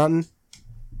Universal has gotten?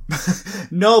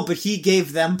 No, but he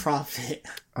gave them profit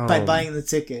by buying the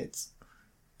tickets.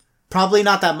 Probably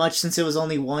not that much since it was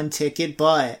only one ticket,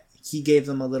 but he gave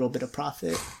them a little bit of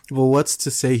profit. Well, what's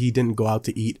to say he didn't go out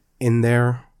to eat in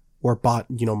there or bought,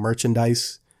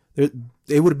 merchandise?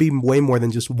 It would be way more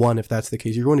than just one if that's the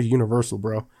case. You're going to Universal,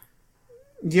 bro.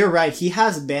 You're right. He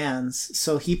has bands,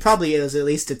 so he probably is at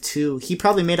least a 2. He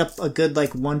probably made up a good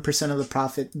 1% of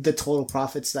the total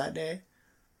profits that day,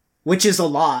 which is a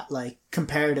lot,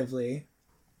 comparatively.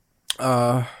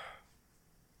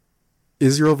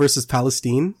 Israel versus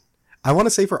Palestine. I want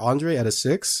to say for Andre at a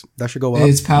 6. That should go up.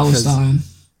 It's Palestine.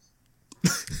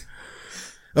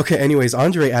 Okay, anyways,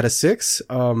 Andre at a 6.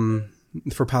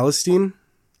 For Palestine,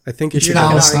 I think it You're should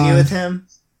not go gonna up. Palestine. argue with him?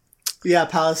 Yeah,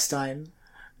 Palestine.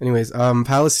 Anyways,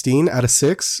 Palestine at a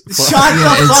 6. Shut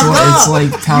Yeah, the fuck up! it's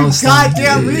like Palestine.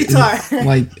 goddamn retard!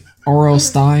 Like R.L.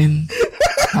 Stein.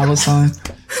 Palestine. It's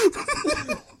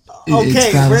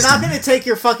Okay, we're not Palestine. gonna take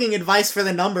your fucking advice for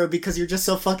the number because you're just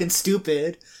so fucking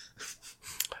stupid.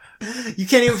 You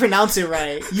can't even pronounce it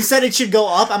right. You said it should go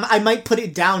up. I might put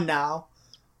it down now.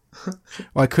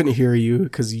 Well, I couldn't hear you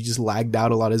because you just lagged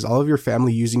out a lot. Is all of your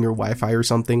family using your Wi-Fi or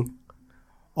something?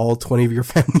 All 20 of your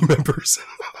family members.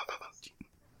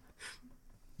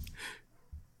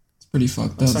 It's pretty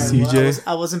fucked up. Sorry, CJ?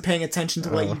 I wasn't paying attention to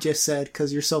what you just said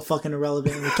because you're so fucking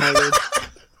irrelevant and retarded.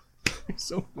 I'm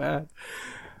so mad.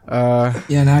 Yeah,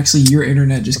 and actually, your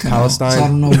internet just cut out. So Palestine. I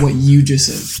don't know what you just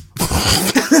said.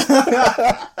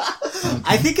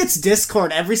 I think it's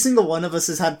Discord. Every single one of us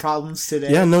has had problems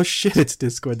today. Yeah, no shit, it's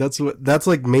Discord. That's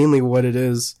like mainly what it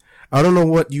is. I don't know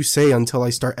what you say until I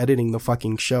start editing the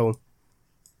fucking show.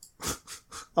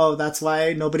 Oh, that's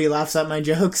why nobody laughs at my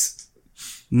jokes.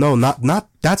 No, not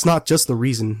that's not just the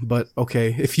reason, but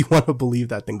okay, if you want to believe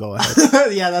that, then go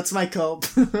ahead. Yeah, that's my cope.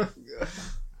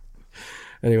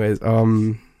 Anyways,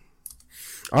 Andre,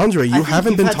 you think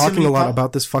haven't you've been had too talking many a lot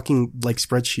about this fucking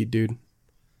spreadsheet, dude.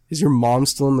 Is your mom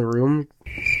still in the room?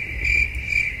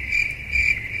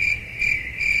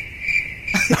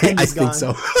 And I he's think gone.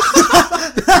 so.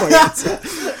 My answer.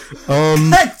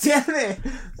 God damn it.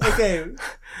 Okay.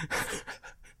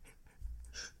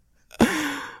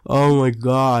 Oh my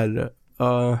god.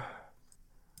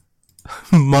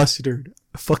 Mustard.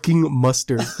 Fucking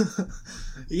mustard.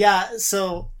 Yeah,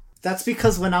 so that's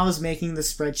because when I was making the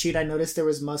spreadsheet, I noticed there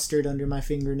was mustard under my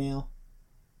fingernail.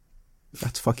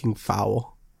 That's fucking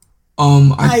foul.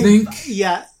 I think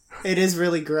Yeah, it is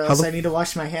really gross. How the- I need to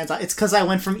wash my hands. It's because I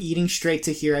went from eating straight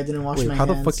to here. I didn't wash Wait, my how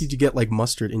hands. the fuck did you get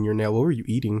mustard in your nail? What were you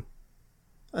eating?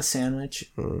 A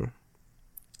sandwich.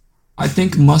 I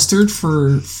think mustard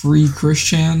for Free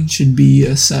Christian should be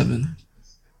a 7.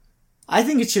 I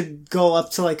think it should go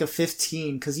up to a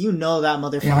 15 because you know that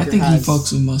motherfucker Yeah, I think has... he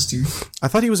fucks with mustard. I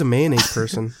thought he was a mayonnaise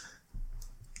person.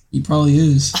 He probably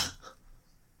is.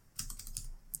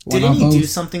 Why Didn't not he do both?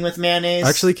 something with mayonnaise?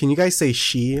 Actually, can you guys say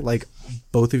she? Like,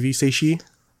 both of you say she?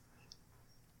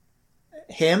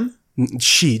 Him?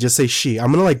 She. Just say she.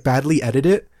 I'm gonna badly edit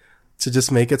it to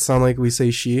just make it sound like we say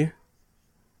she.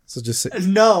 So just say...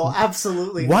 No,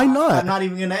 absolutely Why not? I'm not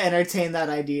even going to entertain that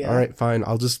idea. All right, fine.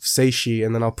 I'll just say she,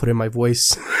 and then I'll put in my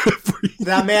voice. For you.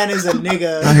 That man is a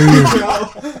nigga. I hear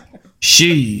you.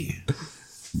 She.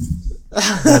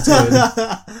 That's good.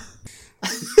 That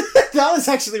was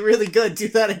actually really good. Do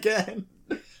that again.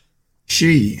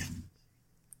 She.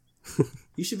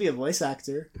 You should be a voice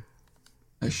actor.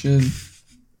 I should.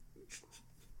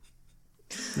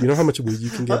 You know how much weed you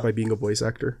can get by being a voice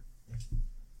actor?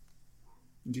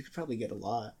 You could probably get a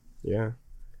lot. Yeah.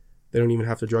 They don't even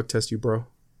have to drug test you, bro.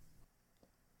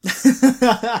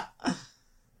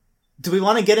 Do we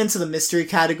want to get into the mystery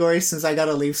category since I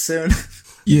gotta leave soon?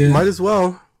 Yeah. Might as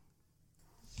well.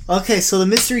 Okay, so the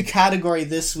mystery category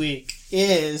this week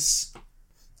is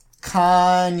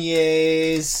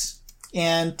Kanye's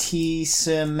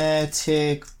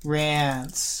anti-Semitic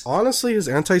rants. Honestly, his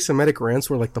anti-Semitic rants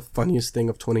were like the funniest thing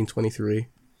of 2023.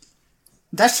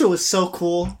 That shit was so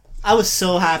cool. I was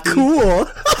so happy. Cool.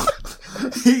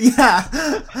 Yeah.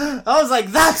 I was like,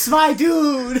 that's my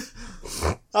dude.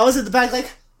 I was at the back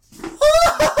like,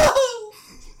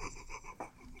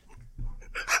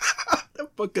 That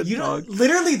fucking you know, dog.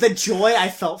 literally the joy I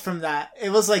felt from that.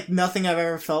 It was like nothing I've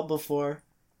ever felt before.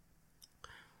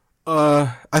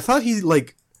 I thought he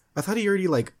already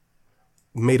like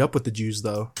made up with the Jews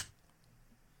though.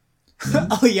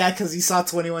 Oh yeah, because he saw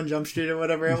 21 Jump Street or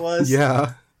whatever it was.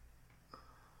 Yeah.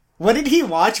 What did he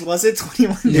watch? Was it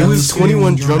 21 It Jump was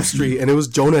 21 Jump Street, and it was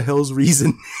Jonah Hill's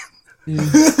Reason. He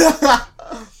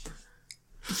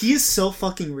is so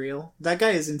fucking real. That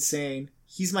guy is insane.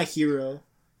 He's my hero.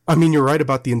 I mean, you're right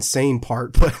about the insane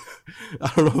part, but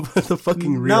I don't know about the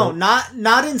fucking real. No,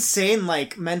 not insane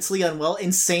like mentally unwell.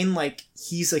 Insane like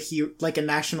he's a hero, like a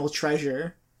national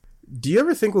treasure. Do you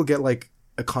ever think we'll get like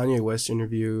a Kanye West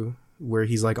interview where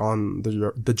he's like on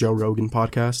the Joe Rogan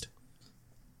podcast?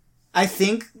 I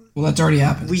think Well, that's already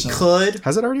happened. we so- could.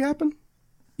 Has it already happened?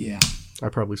 Yeah. I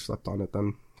probably slept on it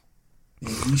then. Yeah,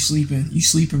 you sleeping. You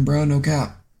sleeping, bro. No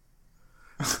cap.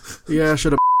 Yeah, I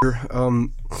should have.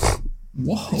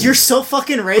 Whoa. You're so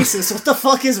fucking racist. What the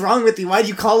fuck is wrong with you? Why'd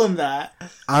you call him that?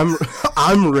 I'm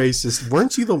racist.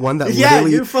 Weren't you the one that Yeah,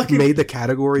 literally you're fucking- made the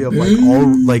category of like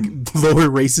all like lower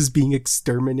races being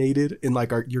exterminated in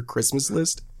like your Christmas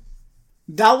list?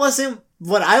 That wasn't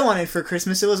what I wanted for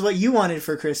Christmas. It was what you wanted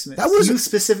for Christmas. That was- You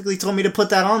specifically told me to put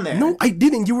that on there. No, I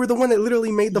didn't. You were the one that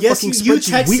literally made the Yes, fucking you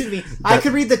spreadsheet. texted me. I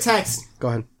could read the text. Go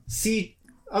ahead. See,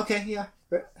 okay, yeah.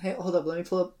 Hey, hold up. Let me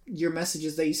pull up your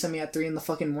messages that you sent me at 3 in the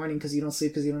fucking morning because you don't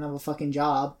sleep because you don't have a fucking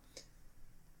job.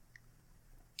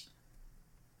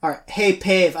 Alright. Hey,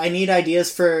 Pave, I need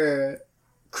ideas for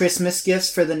Christmas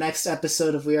gifts for the next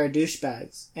episode of We Are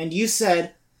Douchebags. And you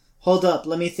said, hold up,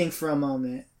 let me think for a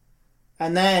moment.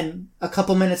 And then, a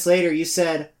couple minutes later, you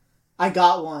said, I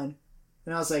got one.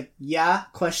 And I was like, yeah?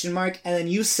 Question mark. And then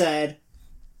you said,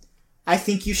 I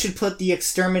think you should put the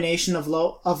extermination of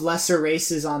lesser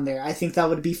races on there. I think that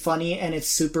would be funny and it's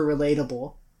super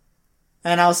relatable.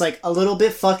 And I was like, a little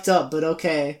bit fucked up, but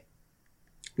okay.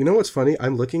 You know what's funny?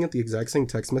 I'm looking at the exact same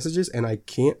text messages and I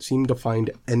can't seem to find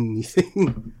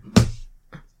anything.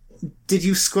 Did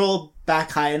you scroll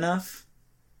back high enough?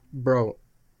 Bro,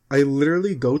 I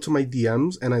literally go to my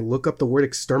DMs and I look up the word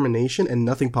extermination and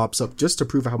nothing pops up just to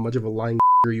prove how much of a lying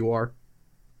you are.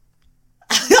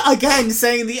 Again,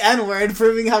 saying the N-word,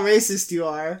 proving how racist you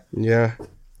are. Yeah.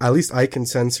 At least I can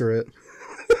censor it.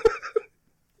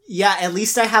 Yeah, at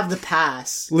least I have the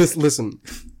pass. Listen.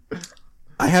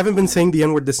 I haven't been saying the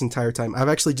N-word this entire time. I've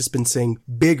actually just been saying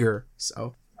bigger,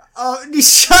 so. Oh,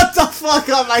 shut the fuck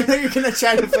up. I know you're gonna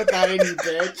try to put that in, you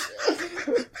bitch.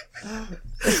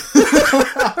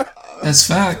 That's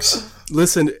facts.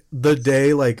 Listen, the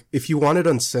day, like, if you want it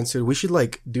uncensored, we should,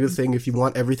 like, do a thing if you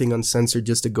want everything uncensored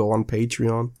just to go on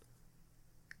Patreon.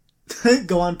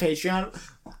 Go on Patreon.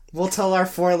 We'll tell our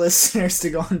 4 listeners to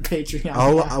go on Patreon.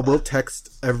 I will text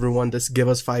everyone to give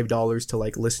us $5 to,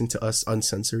 like, listen to us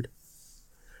uncensored.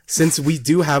 Since we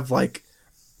do have, like,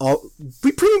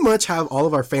 we pretty much have all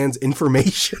of our fans'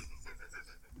 information.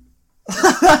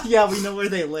 Yeah, we know where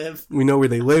they live. We know where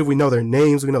they live, we know their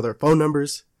names, we know their phone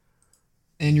numbers.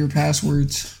 And your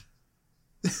passwords.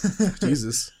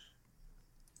 Jesus.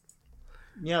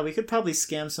 Yeah, we could probably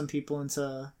scam some people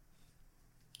into...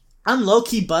 I'm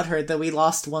low-key butthurt that we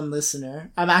lost 1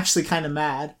 listener. I'm actually kind of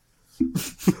mad.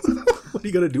 What are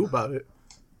you gonna do about it?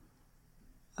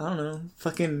 I don't know.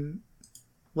 Fucking...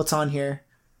 What's on here?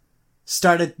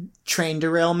 Start a train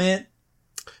derailment?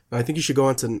 I think you should go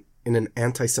into in an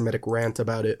anti-Semitic rant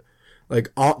about it. Like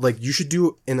you should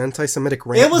do an anti-Semitic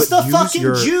rant. It was the use fucking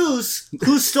Jews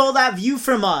who stole that view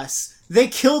from us. They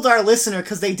killed our listener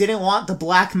because they didn't want the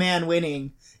black man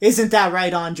winning. Isn't that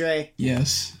right, Andre?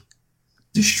 Yes.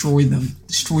 Destroy them.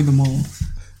 Destroy them all.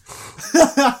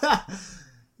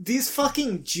 These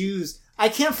fucking Jews. I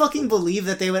can't fucking believe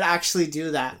that they would actually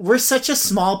do that. We're such a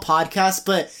small podcast,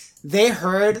 but they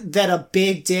heard that a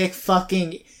big dick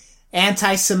fucking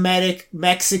anti-Semitic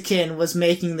Mexican was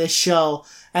making this show,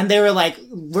 and they were like,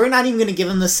 we're not even gonna give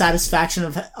him the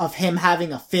satisfaction of him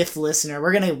having a fifth listener.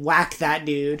 We're gonna whack that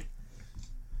dude.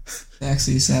 They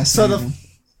actually assassinated him.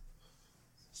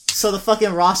 So the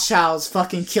fucking Rothschilds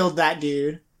fucking killed that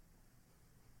dude.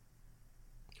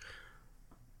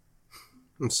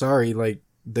 I'm sorry, like,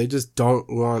 they just don't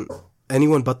want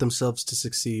anyone but themselves to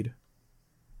succeed.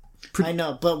 I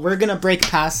know, but we're gonna break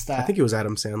past that. I think it was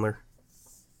Adam Sandler.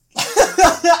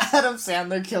 Adam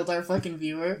Sandler killed our fucking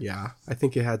viewer. Yeah, I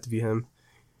think it had to be him.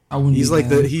 I wouldn't. He's be like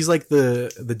mad.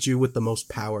 the Jew with the most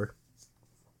power.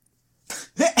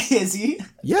 Is he?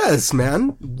 Yes,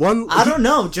 man. I don't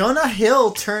know. Jonah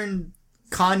Hill turned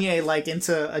Kanye like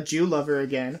into a Jew lover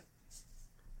again.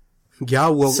 Yeah,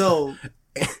 well, So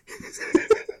I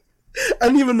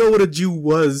didn't even know what a Jew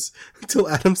was until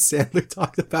Adam Sandler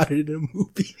talked about it in a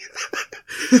movie.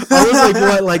 I was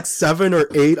like, what, 7 or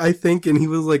 8, I think, and he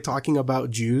was like talking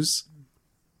about Jews.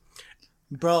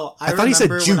 bro, I thought he said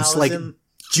remember juice, like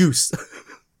juice.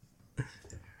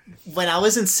 when I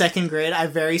was in second grade, I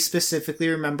very specifically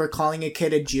remember calling a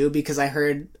kid a Jew because I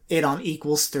heard it on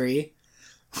Equals 3.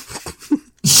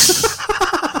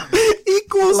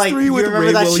 Equals Like, 3 you with remember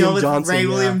Ray that William show with Johnson. Ray yeah.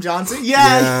 William Johnson?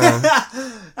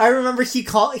 Yeah. I remember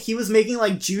he was making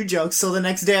like Jew jokes, so the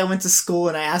next day I went to school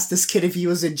and I asked this kid if he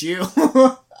was a Jew.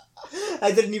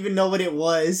 I didn't even know what it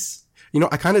was. You know,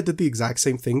 I kind of did the exact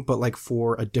same thing, but like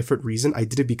for a different reason. I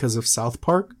did it because of South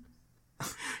Park.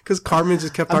 Because Carmen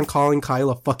just kept on calling Kyle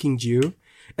a fucking Jew.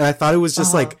 And I thought it was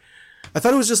just like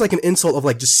an insult of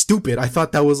like just stupid. I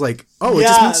thought that was like, oh, it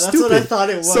just means that's stupid. what I thought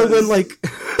it was. So then like,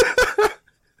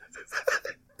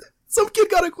 some kid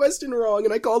got a question wrong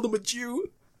and I called him a Jew.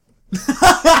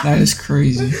 That is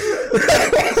crazy.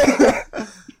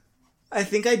 I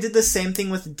think I did the same thing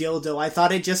with dildo. I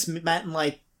thought it just meant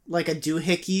like a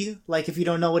doohickey. Like if you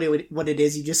don't know what it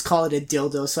is, you just call it a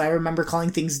dildo. So I remember calling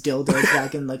things dildos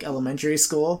back in like elementary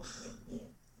school.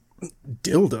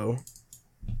 Dildo?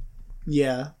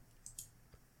 Yeah.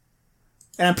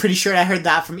 And I'm pretty sure I heard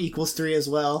that from Equals 3 as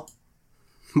well.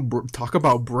 Talk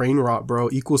about brain rot, bro.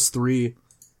 Equals 3.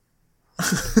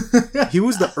 He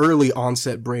was the early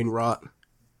onset brain rot.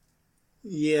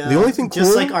 Yeah. The only thing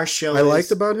just cool like our show I is.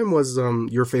 liked about him was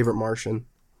Your Favorite Martian.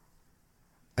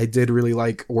 I did really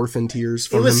like Orphan Tears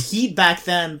from It him. was heat back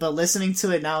then, but listening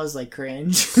to it now is like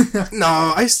cringe.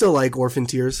 No, I still like Orphan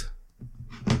Tears.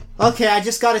 Okay, I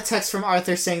just got a text from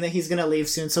Arthur saying that he's gonna leave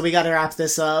soon, so we gotta wrap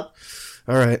this up.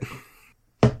 Alright.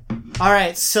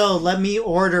 Alright, so let me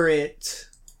order it.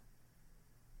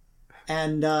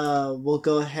 And we'll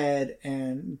go ahead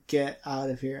and get out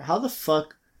of here. How the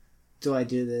fuck do I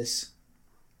do this?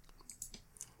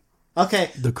 Okay.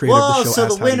 The creator of the Whoa, show so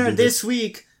asked the how you winner do this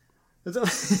week...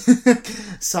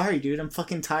 Sorry, dude, I'm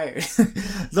fucking tired.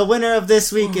 The winner of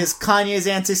this week is Kanye's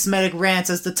anti-Semitic rants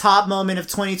as the top moment of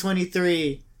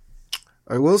 2023.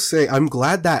 I will say, I'm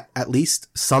glad that at least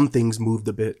some things moved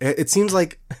a bit. It seems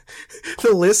like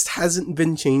the list hasn't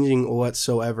been changing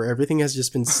whatsoever. Everything has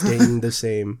just been staying the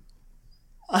same.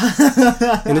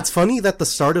 And it's funny that the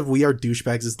start of We Are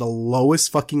Douchebags is the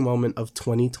lowest fucking moment of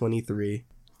 2023.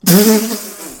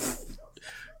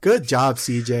 Good job,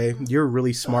 CJ. You're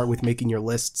really smart with making your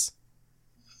lists.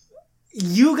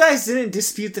 You guys didn't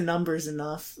dispute the numbers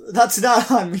enough. That's not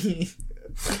on me.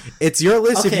 It's your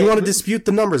list. If Okay, you want to dispute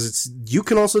the numbers, you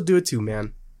can also do it too,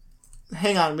 man.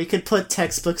 Hang on, we could put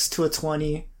textbooks to a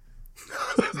 20.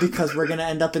 Because we're gonna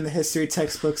end up in the history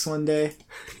textbooks one day.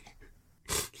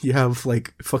 You have,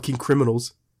 like, fucking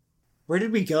criminals. Where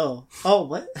did we go? Oh,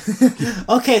 what?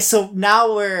 Okay, so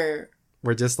now we're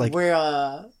just like...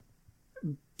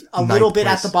 a little bit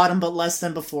place. at the bottom, but less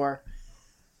than before.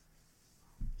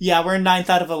 Yeah, we're 9th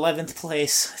out of 11th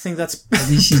place. I think that's At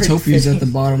least Utopia's at the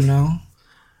bottom now.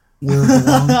 Where it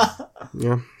belongs.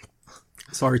 Yeah.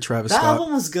 Sorry, Travis that Scott.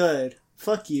 album was good.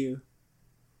 Fuck you.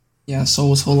 Yeah, so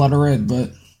was Whole Lotta Red,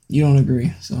 but you don't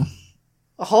agree, so.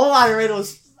 A Whole Lot of Red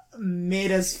was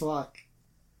made as fuck.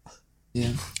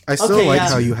 Yeah. I still Okay, like yeah.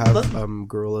 how you have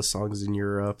Gorilla songs in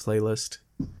your playlist.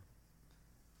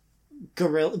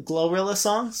 Glorilla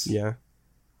songs? Yeah.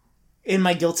 In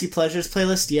my Guilty Pleasures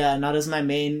playlist? Yeah, not as my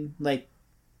main, like,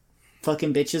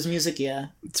 fucking bitches music, yeah.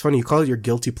 It's funny, you call it your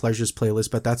Guilty Pleasures playlist,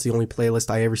 but that's the only playlist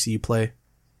I ever see you play.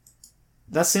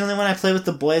 That's the only one I play with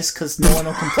the boys, because no one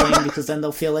will complain, because then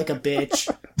they'll feel like a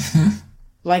bitch.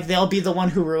 Like, they'll be the one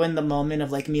who ruined the moment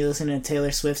of, like, me listening to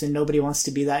Taylor Swift, and nobody wants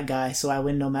to be that guy, so I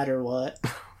win no matter what.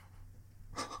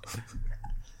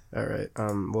 All right.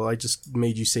 Well, I just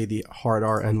made you say the hard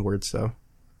R N-word, so.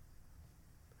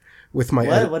 With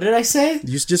my What did I say?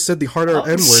 You just said the hard R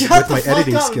N-word Shut with the my fuck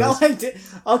editing up. skills. No, I did.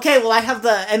 Okay, well, I have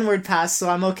the N-word pass, so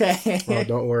I'm okay. Oh,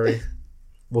 don't worry.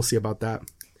 We'll see about that.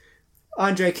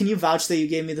 Andre, can you vouch that you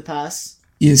gave me the pass?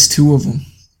 Yes, 2 of them.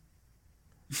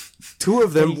 2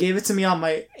 of them. And you gave it to me on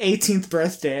my 18th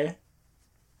birthday.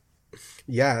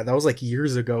 Yeah, that was like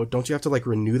years ago. Don't you have to like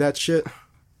renew that shit?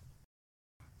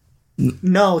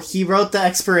 No, he wrote the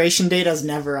expiration date as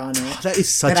never on it. That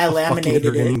is such I a fucking laminated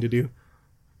entertaining it. to do.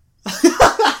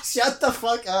 Shut the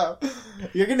fuck up.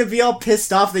 You're gonna be all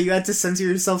pissed off that you had to censor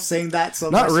yourself saying that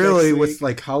so much. Not really, next week. with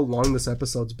like how long this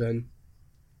episode's been.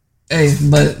 Hey,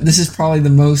 but this is probably the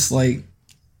most, like,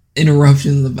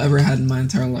 interruptions I've ever had in my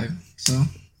entire life, so.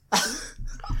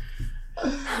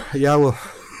 Yeah, well.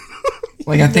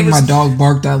 Like, I think my dog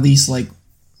barked at least, like,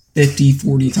 50,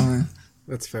 40 times.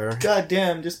 That's fair. God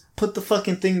damn, just put the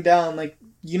fucking thing down. Like,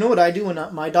 you know what I do when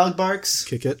my dog barks?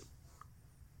 Kick it.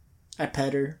 I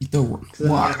pet her. Well,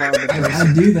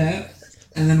 I do that,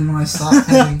 and then when I stop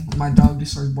petting, my dog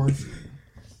just starts barking.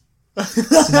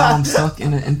 So now I'm stuck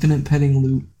in an infinite petting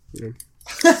loop. Yeah.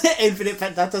 Infinite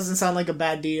pet, that doesn't sound like a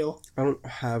bad deal. I don't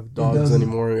have dogs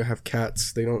anymore. I have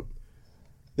cats. They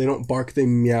don't bark, they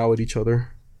meow at each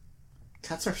other.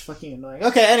 Cats are fucking annoying.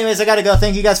 Okay, anyways, I gotta go.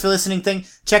 Thank you guys for listening.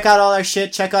 Check out all our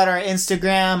shit. Check out our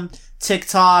Instagram,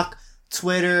 TikTok,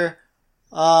 Twitter.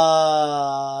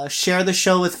 Share the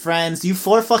show with friends. You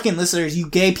 4 fucking listeners, you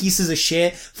gay pieces of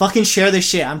shit. Fucking share this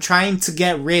shit. I'm trying to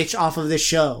get rich off of this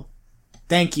show.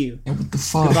 Thank you. Yeah, what the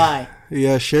fuck? Goodbye.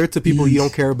 Yeah, share it to people you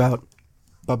don't care about.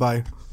 Bye-bye.